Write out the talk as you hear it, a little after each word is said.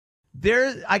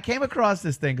I came across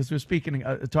this thing because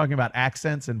we're talking about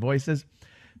accents and voices.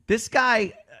 This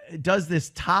guy does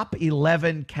this top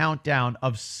 11 countdown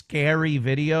of scary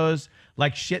videos,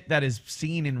 like shit that is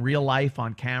seen in real life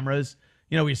on cameras.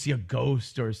 You know, we see a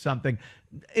ghost or something.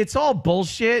 It's all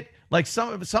bullshit. Like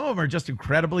some of them are just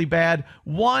incredibly bad.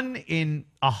 1 in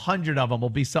 100 of them will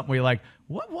be something where you're like,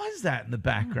 what was that in the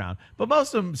background? But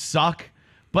most of them suck.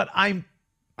 But I'm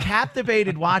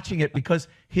captivated watching it because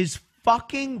his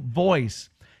fucking voice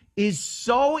is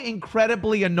so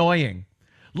incredibly annoying.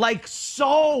 Like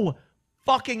so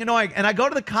fucking annoying. And I go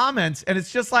to the comments and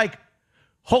it's just like,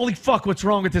 holy fuck, what's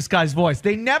wrong with this guy's voice?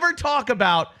 They never talk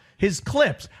about his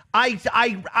clips. I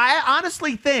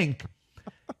honestly think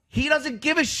he doesn't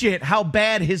give a shit how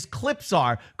bad his clips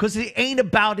are because it ain't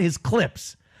about his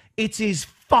clips. It's his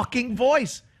fucking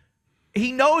voice.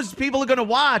 He knows people are going to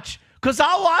watch because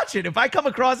I'll watch it. If I come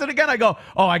across it again, I go,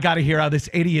 oh, I got to hear how this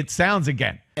idiot sounds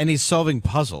again. And he's solving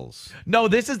puzzles. No,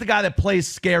 this is the guy that plays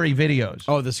scary videos.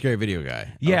 Oh, the scary video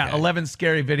guy. Yeah, okay. 11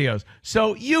 scary videos.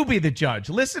 So you be the judge.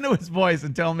 Listen to his voice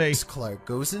and tell me. Clark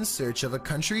goes in search of a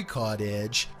country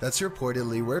cottage that's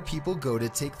reportedly where people go to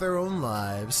take their own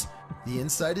lives. The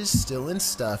inside is still and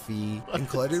stuffy and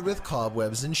cluttered with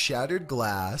cobwebs and shattered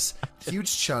glass.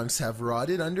 Huge chunks have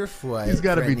rotted underfoot. He's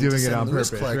got to be doing it on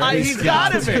purpose. Right? He's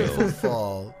got to be.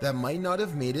 Fall that might not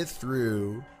have made it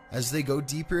through. As they go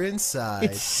deeper inside,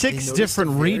 it's 6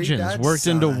 different regions worked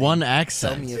into one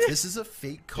accent. Tell me if this is a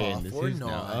fake cough or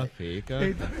not.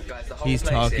 He's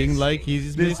talking like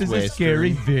he's This is a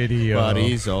scary video. But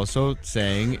he's also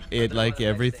saying it like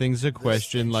everything's a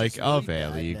question like a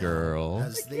valley girl.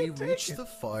 As they reach the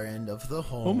far end of the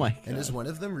home, oh my God. And as one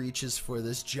of them reaches for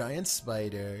this giant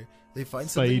spider, they find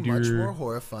something much more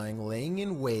horrifying laying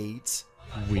in wait.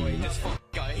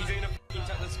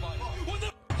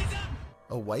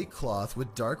 A white cloth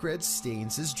with dark red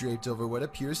stains is draped over what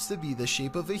appears to be the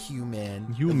shape of a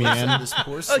human. This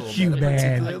poor soul, a human.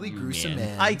 Particularly gruesome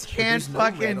end. I can't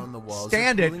fucking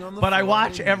stand it, but I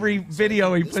watch every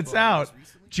video he puts out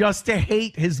just to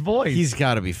hate his voice. He's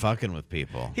got to be fucking with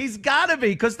people. He's got to be,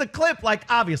 because the clip, like,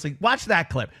 obviously, watch that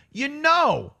clip. You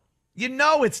know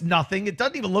it's nothing. It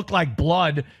doesn't even look like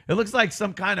blood. It looks like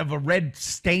some kind of a red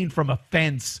stain from a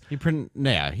fence. He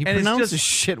pronounces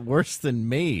shit worse than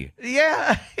me.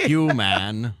 Yeah. You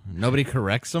man. Nobody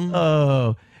corrects him.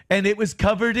 Oh, and it was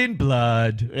covered in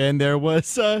blood. And there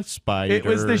was a spider. It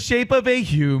was the shape of a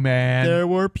human. There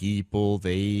were people.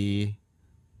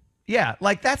 Yeah,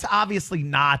 like that's obviously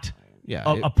not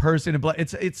a person in blood.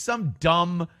 It's some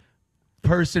dumb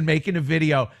person making a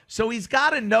video. So he's got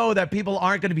to know that people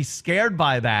aren't going to be scared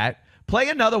by that. Play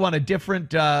another one, a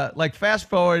different, like fast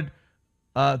forward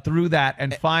through that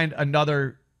and find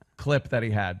another clip that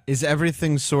he had. Is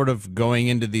everything sort of going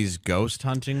into these ghost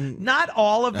hunting? Not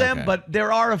all of them, but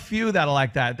there are a few that are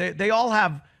like that. They all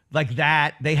have like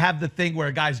that. They have the thing where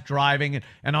a guy's driving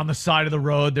and on the side of the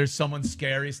road, there's someone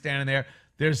scary standing there.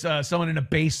 There's someone in a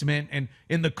basement, and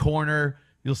in the corner,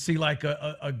 you'll see like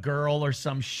a girl or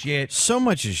some shit. So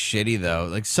much is shitty though.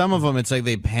 Like some of them, it's like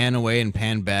they pan away and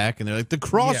pan back, and they're like the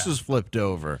cross is flipped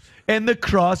over, and the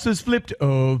cross was flipped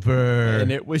over,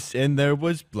 and there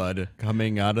was blood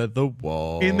coming out of the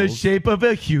wall in the shape of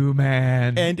a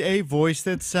human, and a voice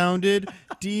that sounded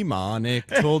demonic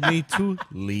told me to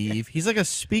leave. He's like a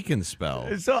speaking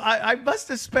spell. So I must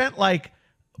have spent like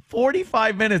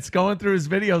 45 minutes going through his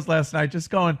videos last night, just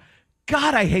going,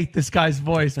 God, I hate this guy's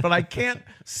voice, but I can't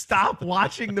stop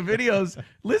watching the videos.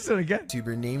 Listen again.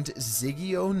 YouTuber named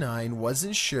Ziggy09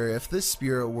 wasn't sure if the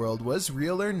spirit world was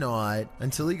real or not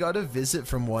until he got a visit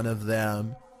from one of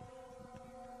them.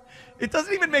 It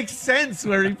doesn't even make sense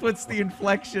where he puts the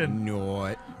inflection.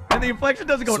 No. And the inflection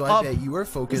doesn't go so up. I bet you were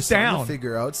focused on the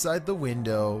figure outside the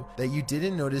window that you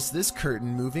didn't notice this curtain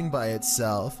moving by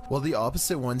itself while the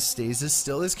opposite one stays as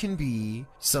still as can be.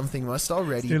 Something must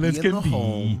already be in the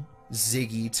home.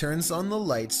 Ziggy turns on the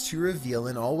lights to reveal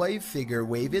an all-white figure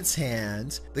wave its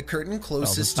hand. The curtain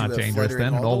closest to it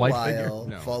fluttering all the while,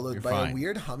 followed by a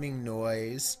weird humming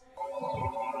noise.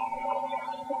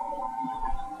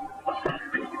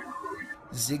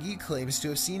 Ziggy claims to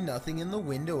have seen nothing in the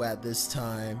window at this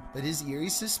time, but his eerie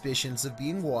suspicions of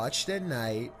being watched at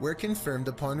night were confirmed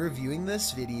upon reviewing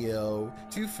this video.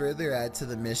 To further add to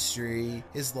the mystery,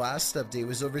 his last update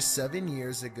was over 7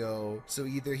 years ago, so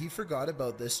either he forgot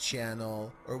about this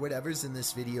channel, or whatever's in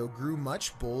this video grew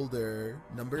much bolder.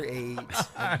 Number 8.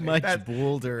 Much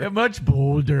bolder. Much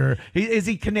bolder. Is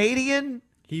he Canadian?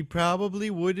 He probably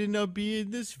wouldn't be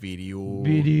in this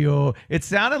video. It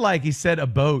sounded like he said a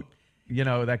boat. You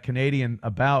know, that Canadian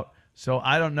about So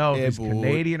I don't know if he's boy.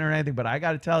 Canadian or anything, but I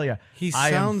got to tell you,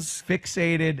 I am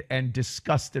fixated and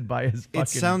disgusted by his fucking It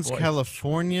sounds voice.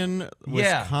 Californian,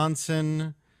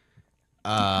 Wisconsin,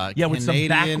 with Canadian. some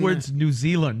backwards New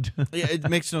Zealand. Yeah, it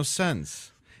makes no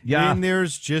sense. Yeah. And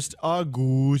there's just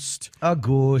August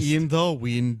in the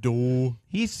window.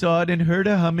 He saw it and heard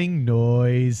a humming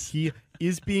noise. He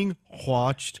is being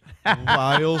watched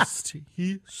whilst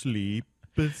he sleeps.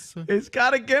 It's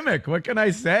got a gimmick. What can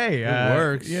I say? It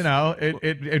works. You know,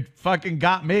 it fucking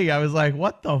got me. I was like,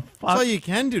 what the fuck? That's all you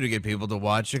can do to get people to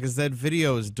watch it, because that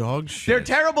video is dog shit. They're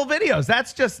terrible videos.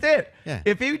 That's just it. Yeah.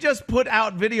 If he just put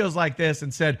out videos like this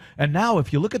and said, and now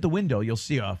if you look at the window, you'll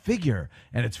see a figure,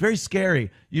 and it's very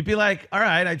scary, you'd be like, all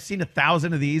right, I've seen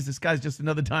 1,000 of these. This guy's just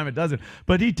another time it does it.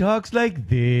 But he talks like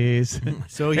this, and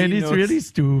he's really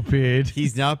stupid.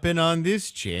 He's not been on this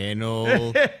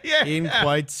channel in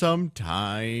quite some time.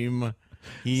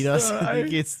 He doesn't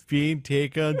think it's being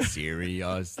taken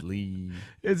seriously.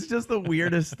 It's just the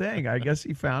weirdest thing. I guess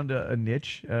he found a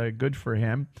niche. Good for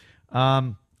him.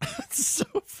 It's so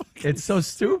fucking. It's so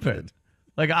stupid.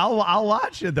 Like I'll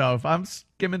watch it though. If I'm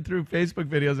skimming through Facebook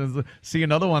videos and see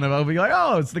another one of it, I'll be like,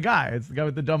 oh, it's the guy. It's the guy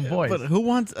with the dumb voice. But who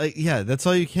wants? That's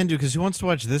all you can do, because who wants to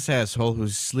watch this asshole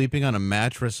who's sleeping on a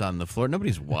mattress on the floor?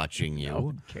 Nobody's watching you. No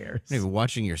one cares. Not even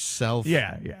watching yourself.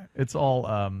 Yeah. It's all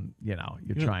you're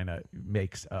trying to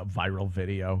make a viral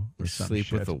video or some sleep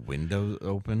shit. with the window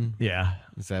open. Yeah.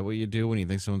 Is that what you do when you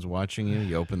think someone's watching you?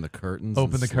 You open the curtains.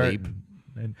 Open the sleep? curtain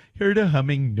and heard a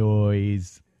humming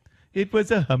noise. It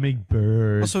was a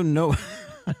hummingbird. Also, no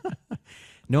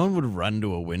one would run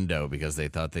to a window because they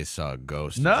thought they saw a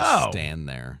ghost. No. Just stand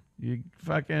there.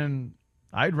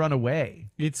 I'd run away.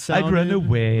 I'd run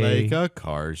away like a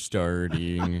car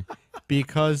starting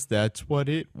because that's what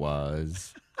it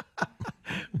was.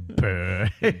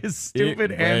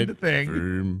 Stupid end thing.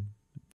 Boom.